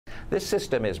This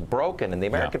system is broken, and the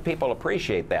American people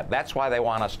appreciate that. That's why they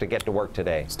want us to get to work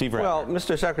today. Steve Rattner. Well,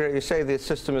 Mr. Secretary, you say the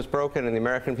system is broken and the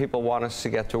American people want us to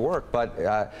get to work,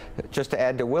 but just to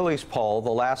add to Willie's poll, the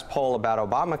last poll about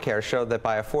Obamacare showed that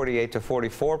by a 48 to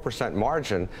 44%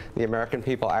 margin, the American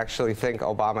people actually think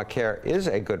Obamacare is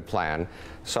a good plan.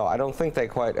 So I don't think they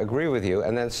quite agree with you.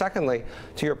 And then secondly,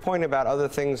 to your point about other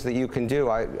things that you can do,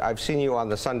 I've seen you on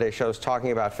the Sunday shows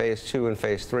talking about phase 2 and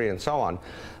phase 3 and so on.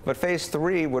 But phase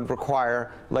 3 would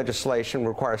require legislation,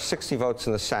 require 60 votes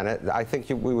in the Senate. I think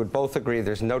we would both agree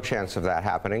there's no chance of that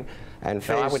happening. And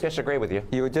No, I would disagree with you.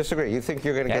 You would disagree? You think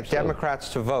you're going to get Democrats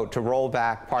to vote to roll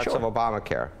back parts of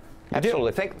Obamacare?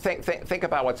 Absolutely. Think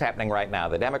about what's happening right now.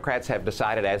 The Democrats have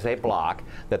decided as a bloc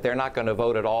that they're not going to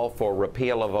vote at all for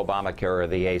repeal of Obamacare or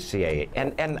the AHCA.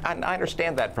 And I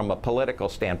understand that from a political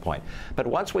standpoint. But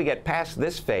once we get past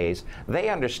this phase, they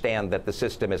understand that the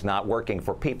system is not working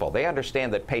for people. They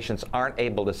understand that patients aren't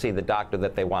able to see the doctor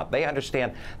that they want. They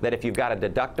understand that if you've got a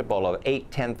deductible of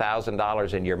 $8,000,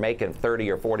 $10,000 and you're making $30,000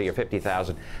 or $40,000 or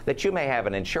 $50,000, that you may have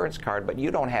an insurance card, but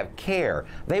you don't have care.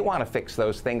 They want to fix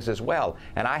those things as well.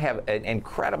 And I have an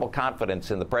incredible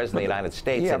confidence in the President of the United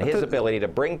States and his ability to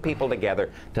bring people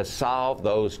together to solve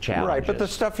those challenges. Right, but the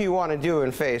stuff you want to do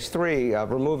in phase 3,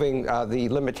 removing the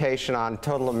limitation on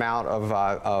total amount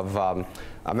of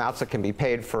amounts that can be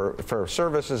paid for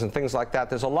services and things like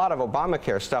that. There's a lot of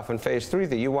Obamacare stuff in phase 3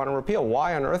 that you want to repeal.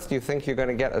 Why on earth do you think you're going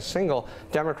to get a single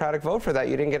Democratic vote for that?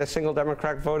 You didn't get a single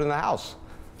Democratic vote in the House.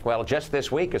 Well, just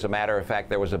this week, as a matter of fact,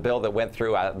 there was a bill that went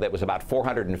through that was about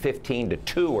 415 to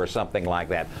 2 or something like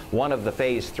that. One of the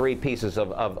phase 3 pieces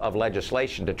of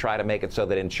legislation to try to make it so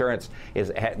that insurance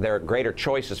there are greater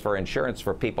choices for insurance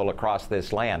for people across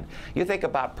this land. You think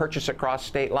about purchase across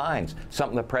state lines,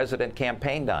 something the president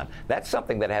campaigned on. That's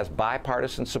something that has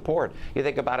bipartisan support. You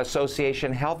think about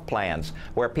association health plans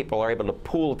where people are able to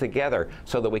pool together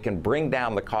so that we can bring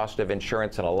down the cost of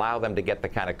insurance and allow them to get the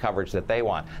kind of coverage that they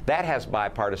want. That has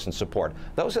bipartisan support.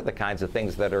 Those are the kinds of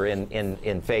things that are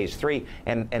in phase 3.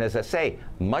 And as I say,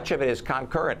 much of it is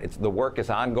concurrent. The work is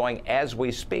ongoing as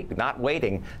we speak, not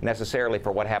waiting necessarily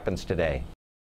for what happens today.